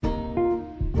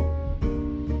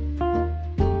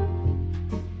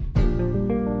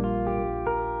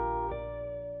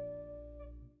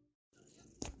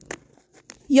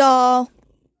Y'all,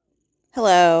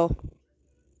 hello.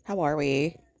 How are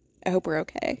we? I hope we're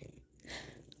okay.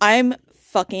 I'm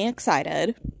fucking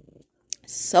excited.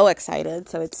 So excited.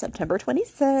 So it's September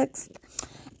 26th.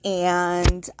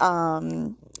 And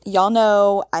y'all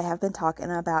know I have been talking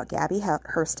about Gabby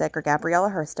Herstick or Gabriella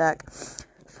Herstick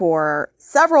for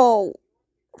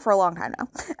a long time now.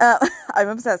 I'm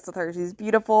obsessed with her. She's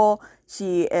beautiful.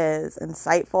 She is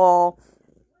insightful.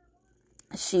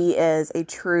 She is a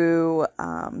true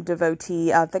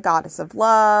devotee of the goddess of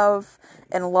love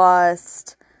and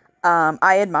lust.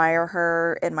 I admire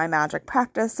her in my magic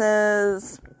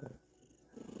practices.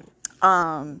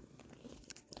 Sorry.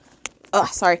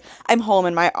 I'm home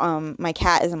and my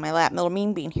cat is in my lap. Little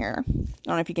Mean Bean here. I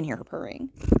don't know if you can hear her purring.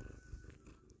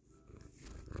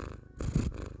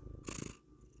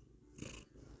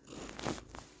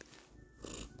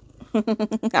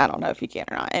 I don't know if you can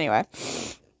or not. Anyway.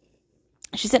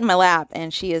 She's sitting in my lap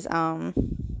and she is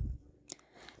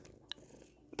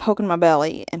poking my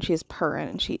belly and she's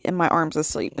purring and my arm's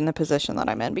asleep in the position that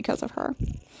I'm in because of her.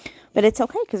 But it's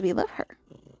okay because we love her.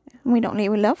 We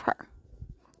love her.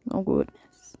 Oh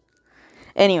goodness.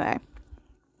 Anyway.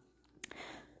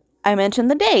 I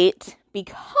mentioned the date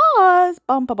because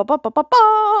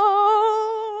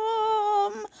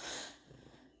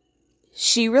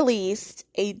she released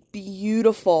a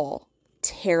beautiful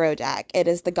tarot deck. It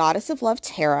is the Goddess of Love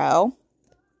Tarot.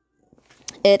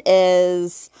 It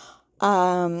is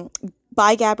by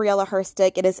Gabriella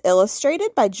Herstick. It is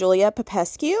illustrated by Julia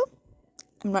Popescu.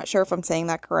 I'm not sure if I'm saying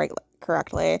that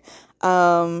correctly.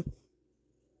 That's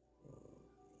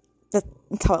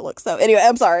how it looks, though. Anyway,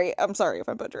 I'm sorry if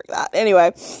I'm butchering that.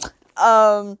 Anyway,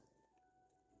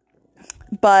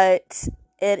 but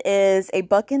it is a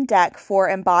book and deck for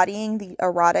embodying the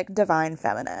erotic divine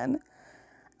feminine.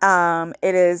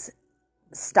 It is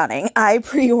stunning. I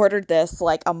pre-ordered this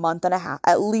like at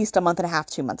least a month and a half,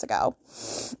 2 months ago.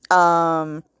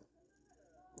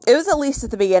 It was at least at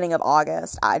the beginning of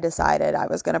August. I decided I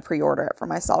was going to pre-order it for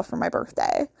myself for my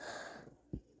birthday.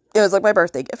 It was like my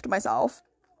birthday gift to myself.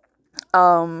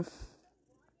 I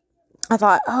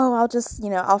thought, I'll just,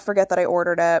 I'll forget that I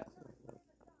ordered it.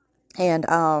 And,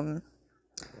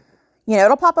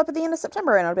 it'll pop up at the end of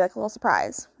September and it'll be like a little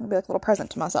surprise. It'll be like a little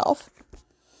present to myself.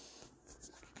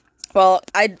 Well,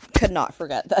 I could not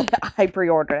forget that I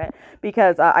pre-ordered it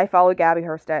because I follow Gabriella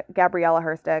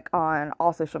Herstick on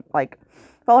all social,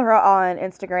 follow her on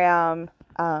Instagram,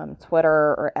 Twitter,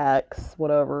 or X,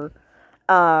 whatever.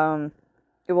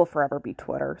 It will forever be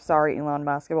Twitter. Sorry, Elon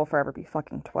Musk. It will forever be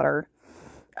fucking Twitter.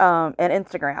 And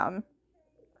Instagram.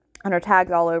 And her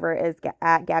tags all over is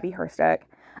at Gabby Herstick.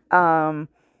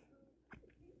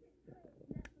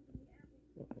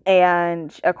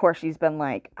 And of course she's been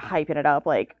hyping it up,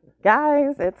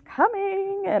 guys, it's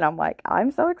coming. And I'm I'm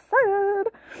so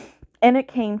excited. And it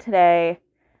came today.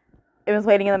 It was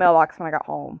waiting in the mailbox when I got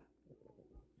home.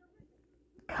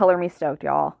 Color me stoked,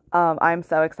 y'all. I'm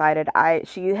so excited.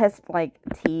 She has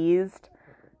teased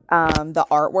the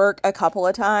artwork a couple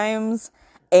of times,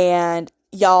 and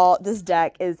y'all, this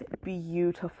deck is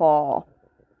beautiful.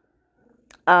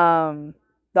 The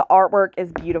artwork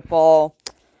is beautiful.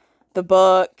 The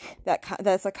book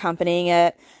that's accompanying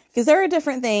it, because there are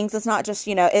different things. It's not just,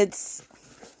 it's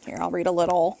here. I'll read a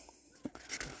little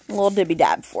dibby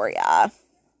dab for ya.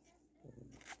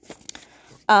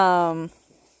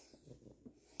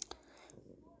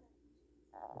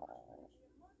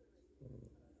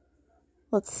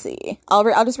 Let's see.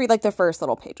 I'll just read the first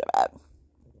little page of it.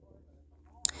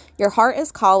 Your heart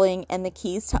is calling, and the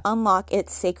keys to unlock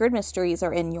its sacred mysteries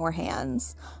are in your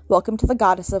hands. Welcome to the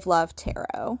Goddess of Love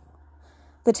Tarot.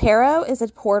 The tarot is a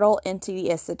portal into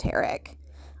the esoteric.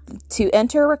 To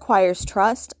enter requires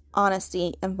trust,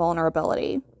 honesty, and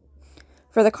vulnerability.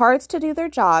 For the cards to do their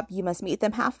job, you must meet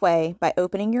them halfway by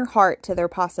opening your heart to their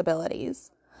possibilities.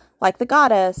 Like the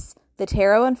goddess, the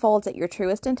tarot unfolds at your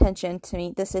truest intention to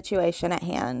meet the situation at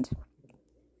hand.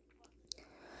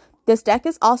 This deck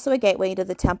is also a gateway to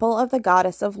the temple of the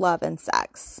goddess of love and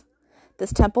sex.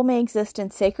 This temple may exist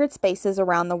in sacred spaces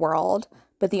around the world,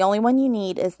 but the only one you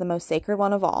need is the most sacred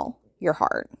one of all, your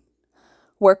heart.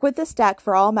 Work with this deck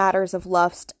for all matters of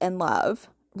lust and love.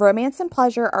 Romance and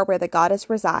pleasure are where the goddess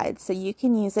resides, so you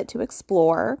can use it to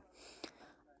explore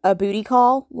a booty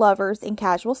call, lovers, and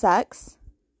casual sex,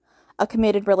 a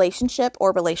committed relationship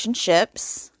or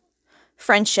relationships,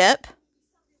 friendship,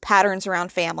 patterns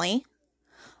around family,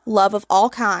 love of all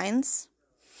kinds,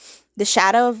 the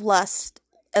shadow of lust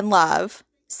and love,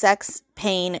 sex,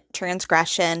 pain,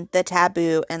 transgression, the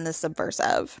taboo, and the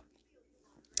subversive.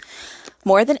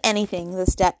 More than anything,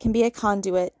 this deck can be a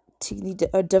conduit to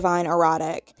the divine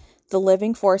erotic. the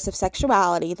living force of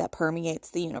sexuality that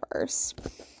permeates the universe.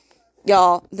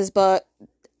 Y'all, this book,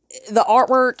 the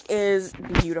artwork is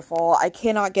beautiful. I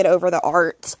cannot get over the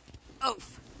art.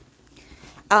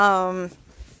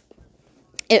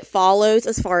 It follows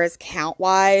as far as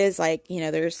count-wise, like,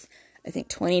 there's, I think,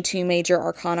 22 major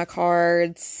arcana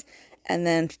cards, and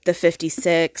then the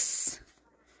 56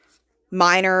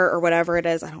 minor or whatever it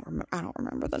is. I don't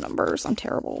remember the numbers. I'm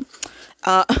terrible.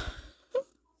 But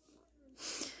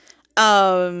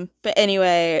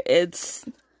anyway, it's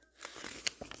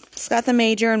got the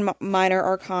major and minor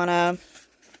arcana.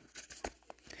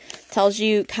 Tells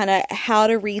you kind of how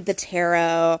to read the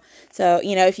tarot. So,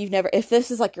 if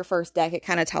this is like your first deck, it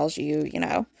kind of tells you,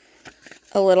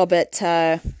 a little bit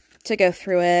to go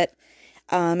through it.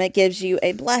 It gives you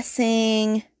a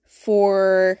blessing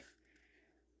for,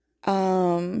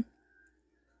 for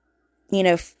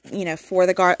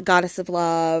the goddess of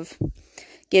love.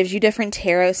 Gives you different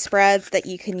tarot spreads that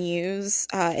you can use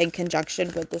in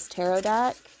conjunction with this tarot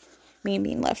deck.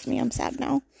 Being left me, I'm sad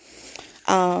now.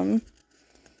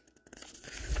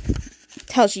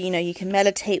 Tells you, you can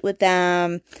meditate with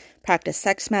them, practice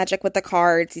sex magic with the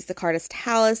cards, use the card as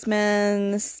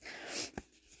talismans,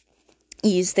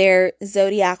 use their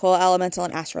zodiacal, elemental,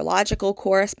 and astrological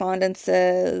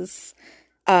correspondences,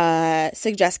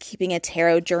 suggest keeping a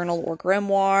tarot journal or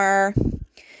grimoire,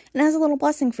 and has a little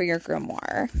blessing for your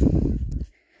grimoire.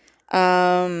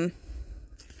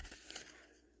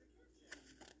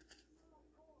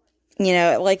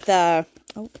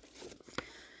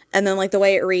 And then, the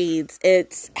way it reads,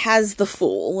 it has the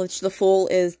Fool, which the Fool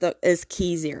is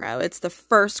key 0. It's the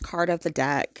first card of the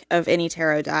deck, of any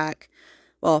tarot deck.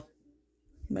 Well,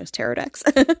 most tarot decks.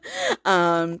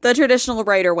 The traditional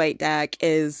Rider-Waite deck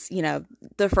is,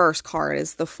 the first card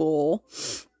is the Fool.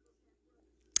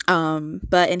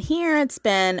 But in here, it's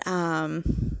been,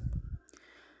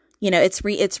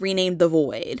 it's renamed the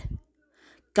Void.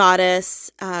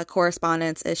 Goddess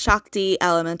correspondence is Shakti.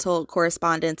 Elemental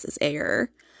correspondence is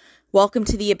air. Welcome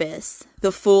to the abyss.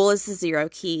 The Fool is the 0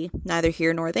 key, neither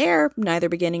here nor there, neither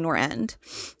beginning nor end.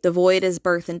 The Void is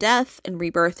birth and death, and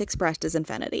rebirth expressed as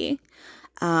infinity.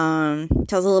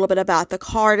 Tells a little bit about the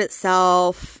card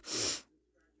itself.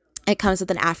 It comes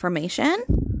with an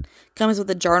affirmation, comes with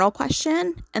a journal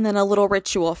question, and then a little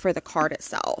ritual for the card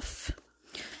itself.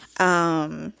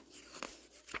 The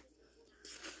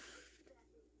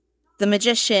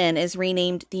Magician is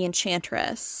renamed the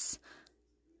Enchantress.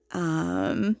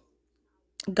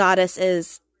 Goddess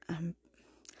is, I'm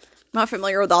not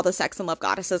familiar with all the sex and love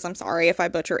goddesses. I'm sorry if I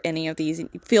butcher any of these.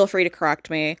 Feel free to correct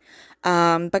me.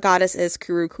 But goddess is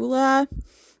Kurukula.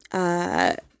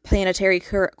 Planetary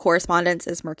correspondence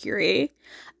is Mercury.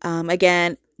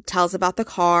 Again, tells about the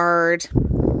card,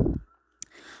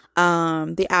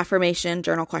 the affirmation,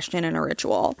 journal question, and a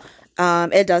ritual.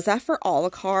 It does that for all the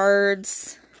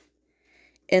cards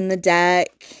in the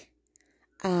deck.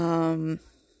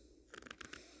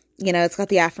 It's got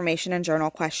the affirmation and journal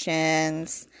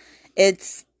questions.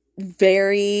 It's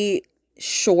very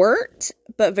short,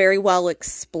 but very well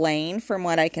explained from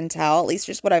what I can tell, at least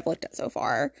just what I've looked at so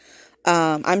far.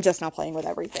 I'm just now playing with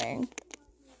everything,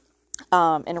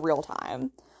 in real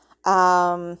time.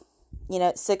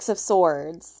 6 of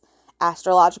Swords,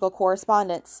 astrological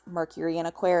correspondence, Mercury and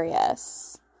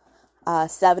Aquarius.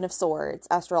 7 of Swords,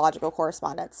 astrological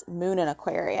correspondence, Moon and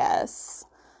Aquarius.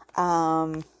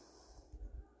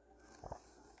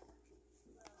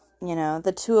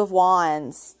 The 2 of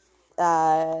Wands,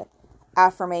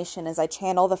 affirmation is I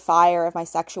channel the fire of my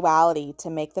sexuality to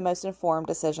make the most informed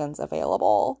decisions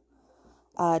available.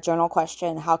 Journal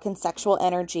question, how can sexual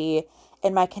energy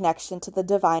and my connection to the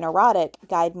divine erotic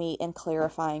guide me in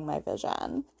clarifying my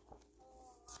vision?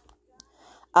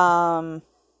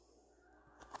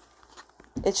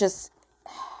 It's just,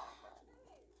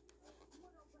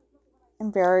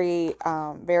 I'm very,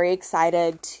 very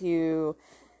excited to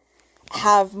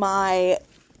have my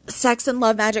sex and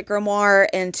love magic grimoire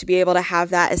and to be able to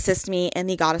have that assist me in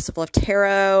the Goddess of Love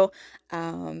Tarot.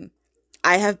 I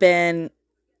have been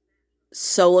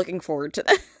so looking forward to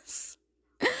this.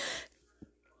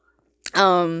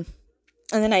 And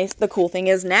the cool thing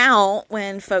is now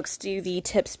when folks do the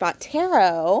Tip Spot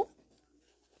Tarot,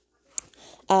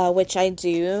 which I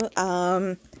do,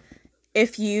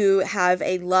 if you have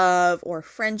a love or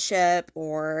friendship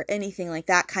or anything like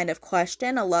that kind of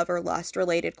question, a love or lust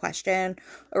related question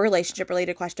or relationship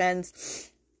related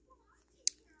questions,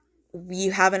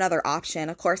 you have another option.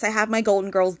 Of course, I have my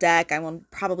Golden Girls deck. I will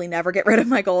probably never get rid of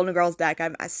my Golden Girls deck.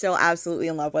 I'm still absolutely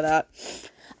in love with it.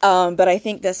 But I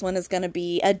think this one is going to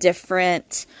be a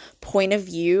different point of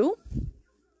view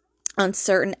on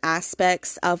certain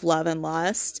aspects of love and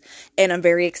lust. And I'm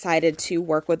very excited to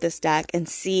work with this deck and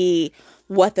see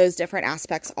what those different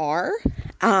aspects are.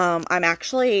 I'm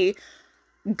actually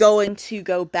going to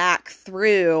go back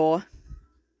through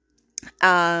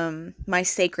my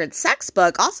Sacred Sex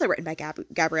book, also written by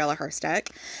Gabriella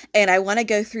Herstick, and I want to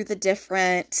go through the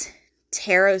different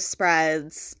tarot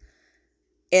spreads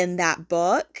in that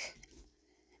book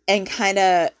and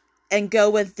go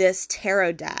with this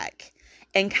tarot deck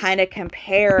and kind of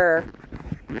compare,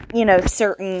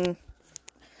 certain,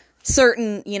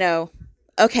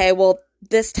 okay, well,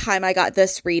 this time I got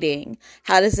this reading.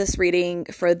 How does this reading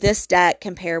for this deck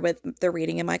compare with the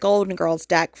reading in my Golden Girls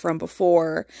deck from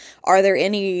before? Are there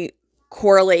any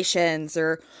correlations,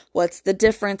 or what's the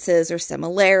differences or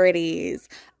similarities?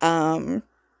 I'm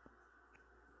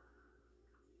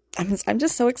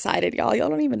just so excited, y'all. Y'all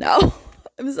don't even know.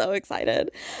 I'm so excited.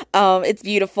 It's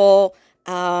beautiful.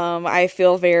 I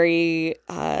feel very,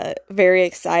 very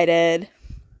excited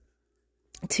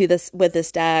with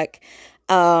this deck.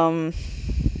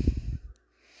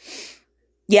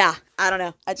 Yeah, I don't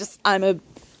know.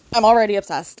 I'm already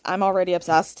obsessed.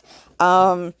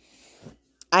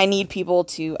 I need people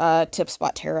to, tip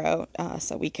Spot Tarot,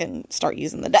 so we can start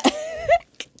using the deck.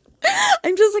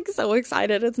 I'm just so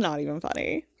excited. It's not even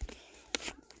funny.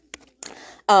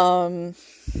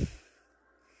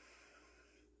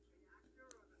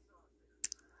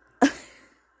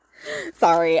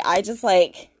 Sorry,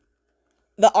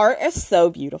 the art is so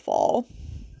beautiful.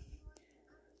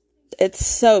 It's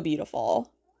so beautiful.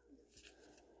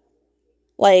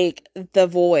 The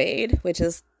Void, which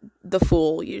is the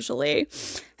Fool usually.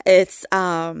 It's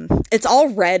all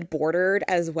red bordered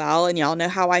as well, and y'all know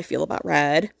how I feel about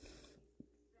red.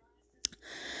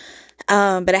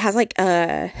 But it has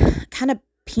a kind of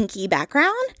pinky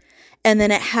background, and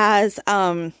then it has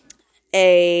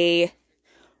a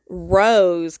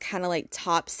rose kind of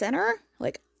top center,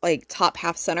 like top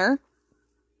half center,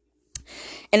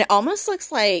 and it almost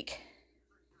looks like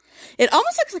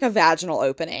a vaginal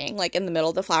opening, in the middle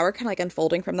of the flower, kind of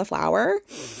unfolding from the flower,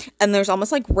 and there's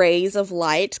almost rays of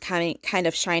light kind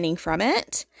of shining from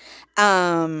it,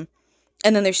 and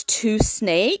then there's two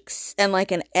snakes and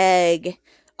an egg.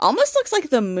 Almost looks like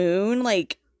the moon,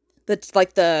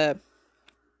 the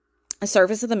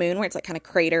surface of the moon, where it's kind of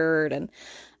cratered and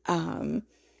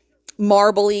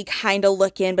marbly kind of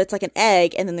looking, but it's like an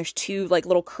egg, and then there's two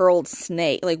little curled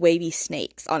wavy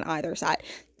snakes on either side.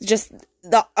 Just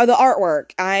the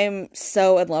artwork, I'm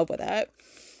so in love with it.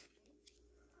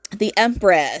 The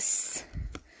Empress,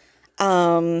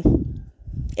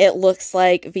 it looks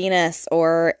like Venus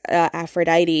or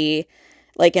Aphrodite,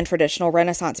 in traditional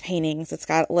Renaissance paintings. It's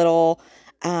got little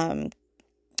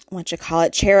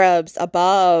cherubs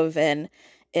above, and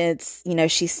it's,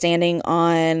 she's standing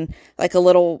on a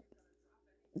little,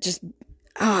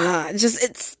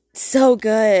 it's so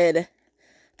good.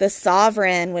 The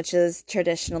Sovereign, which is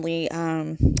traditionally,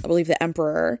 I believe, the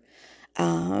Emperor.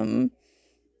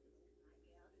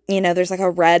 There's a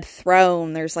red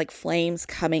throne. There's flames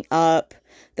coming up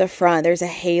the front. There's a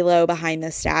halo behind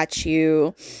the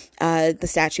statue. The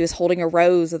statue is holding a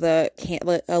rose with a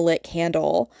lit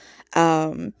candle.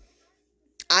 I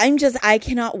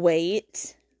cannot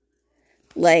wait,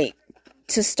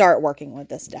 to start working with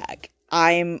this deck.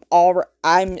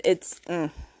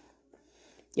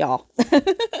 Y'all.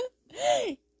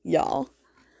 Y'all.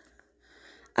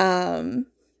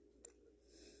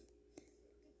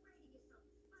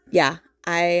 Yeah,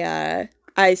 I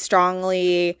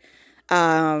strongly,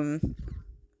 I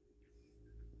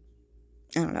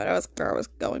don't know where I was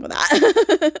going with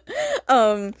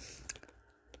that.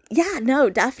 Yeah, no,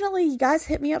 definitely, you guys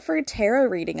hit me up for a tarot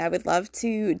reading. I would love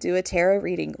to do a tarot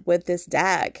reading with this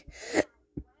deck.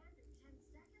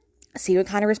 See what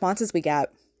kind of responses we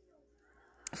get.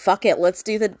 Fuck it, let's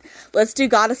do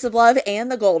Goddess of Love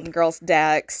and the Golden Girls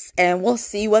decks, and we'll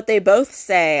see what they both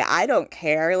say. I don't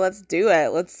care. Let's do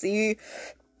it. Let's see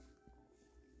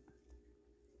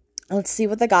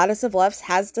what the Goddess of Love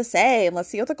has to say, and let's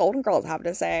see what the Golden Girls have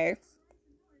to say.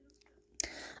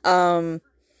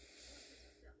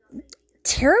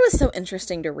 Tarot is so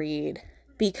interesting to read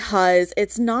because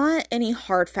it's not any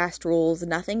hard, fast rules.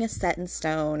 Nothing is set in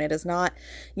stone. It is not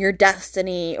your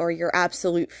destiny or your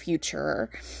absolute future.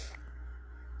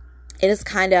 It is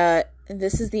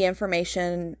this is the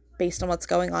information based on what's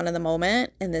going on in the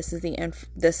moment, and this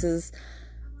is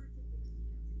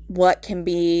what can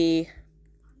be,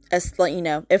 as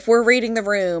if we're reading the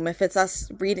room, if it's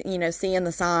us reading, seeing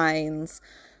the signs,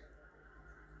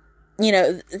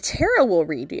 tarot will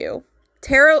read you.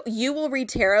 You will read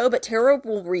tarot, but tarot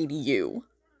will read you.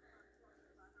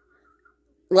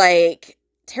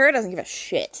 tarot doesn't give a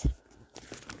shit.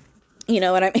 You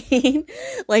know what I mean?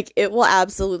 Like, it will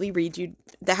absolutely read you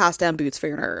the house down boots for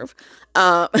your nerve.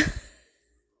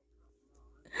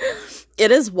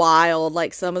 It is wild.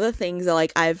 Like, some of the things that,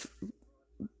 like, I've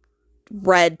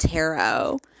read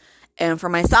tarot, and for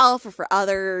myself or for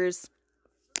others,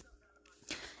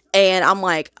 and I'm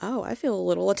like, oh, I feel a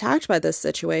little attacked by this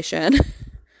situation.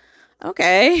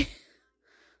 Okay,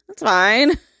 that's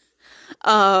fine.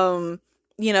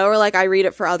 You know, or like I read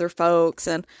it for other folks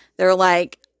and they're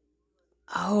like,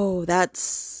 oh,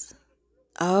 that's,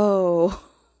 oh,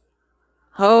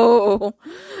 oh.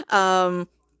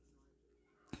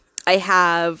 I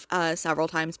have several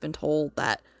times been told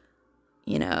that,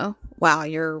 you know, wow,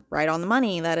 you're right on the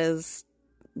money. That is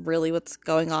really what's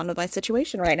going on with my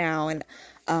situation right now. And,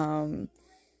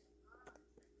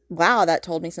 wow, that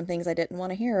told me some things I didn't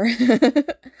want to hear.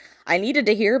 I needed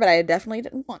to hear, but I definitely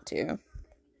didn't want to.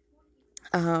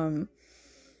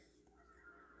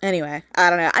 Anyway, I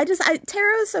don't know.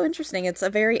 Tarot is so interesting. It's a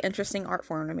very interesting art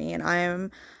form to me, and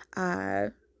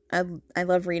I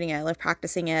love reading it. I love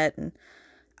practicing it, and,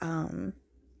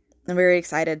 I'm very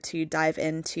excited to dive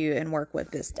into and work with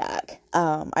this deck.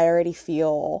 I already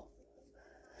feel,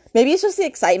 maybe it's just the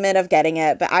excitement of getting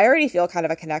it, but I already feel kind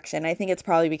of a connection. I think it's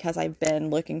probably because I've been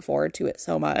looking forward to it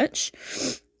so much.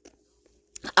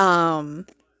 Yeah,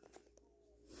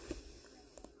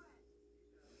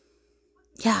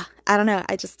 I don't know.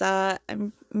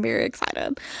 I'm very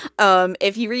excited.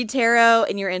 If you read tarot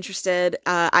and you're interested,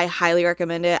 I highly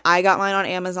recommend it. I got mine on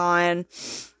Amazon.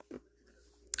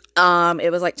 It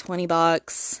was like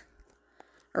 $20,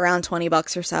 around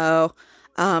 $20 or so.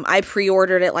 I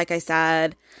pre-ordered it, like I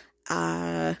said,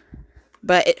 but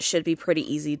it should be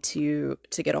pretty easy to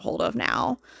get a hold of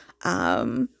now.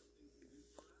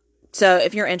 So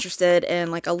if you're interested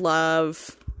in like a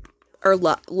love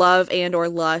and or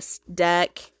lust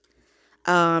deck,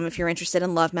 if you're interested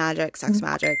in love magic, sex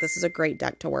magic, this is a great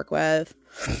deck to work with.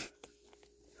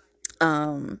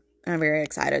 I'm very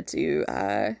excited to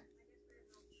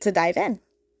dive in.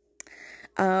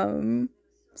 So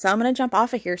I'm going to jump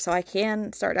off of here so I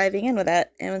can start diving in with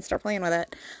it and start playing with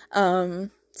it.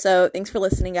 So thanks for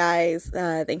listening, guys.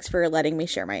 Thanks for letting me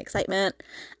share my excitement.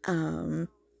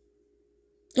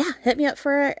 Yeah, hit me up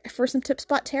for some Tip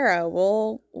Spot Tarot.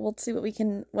 We'll see what we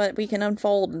can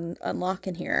unfold and unlock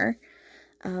in here.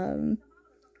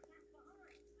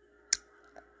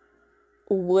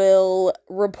 We'll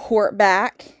report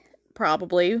back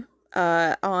probably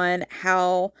on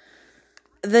how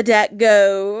the deck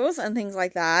goes and things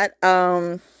like that.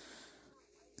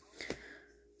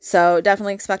 So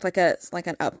definitely expect like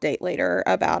an update later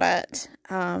about it.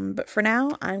 But for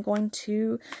now, I'm going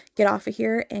to get off of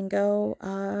here and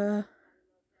go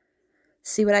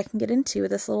see what I can get into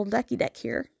with this little decky deck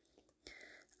here.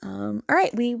 All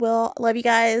right, love you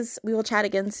guys. We will chat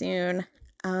again soon.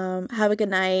 Have a good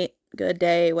night, good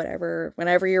day, whatever.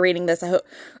 Whenever you're reading this,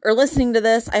 or listening to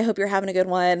this, I hope you're having a good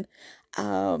one.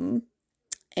 Yeah,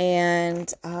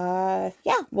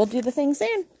 we'll do the thing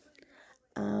soon.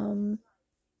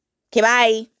 Okay,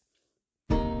 bye.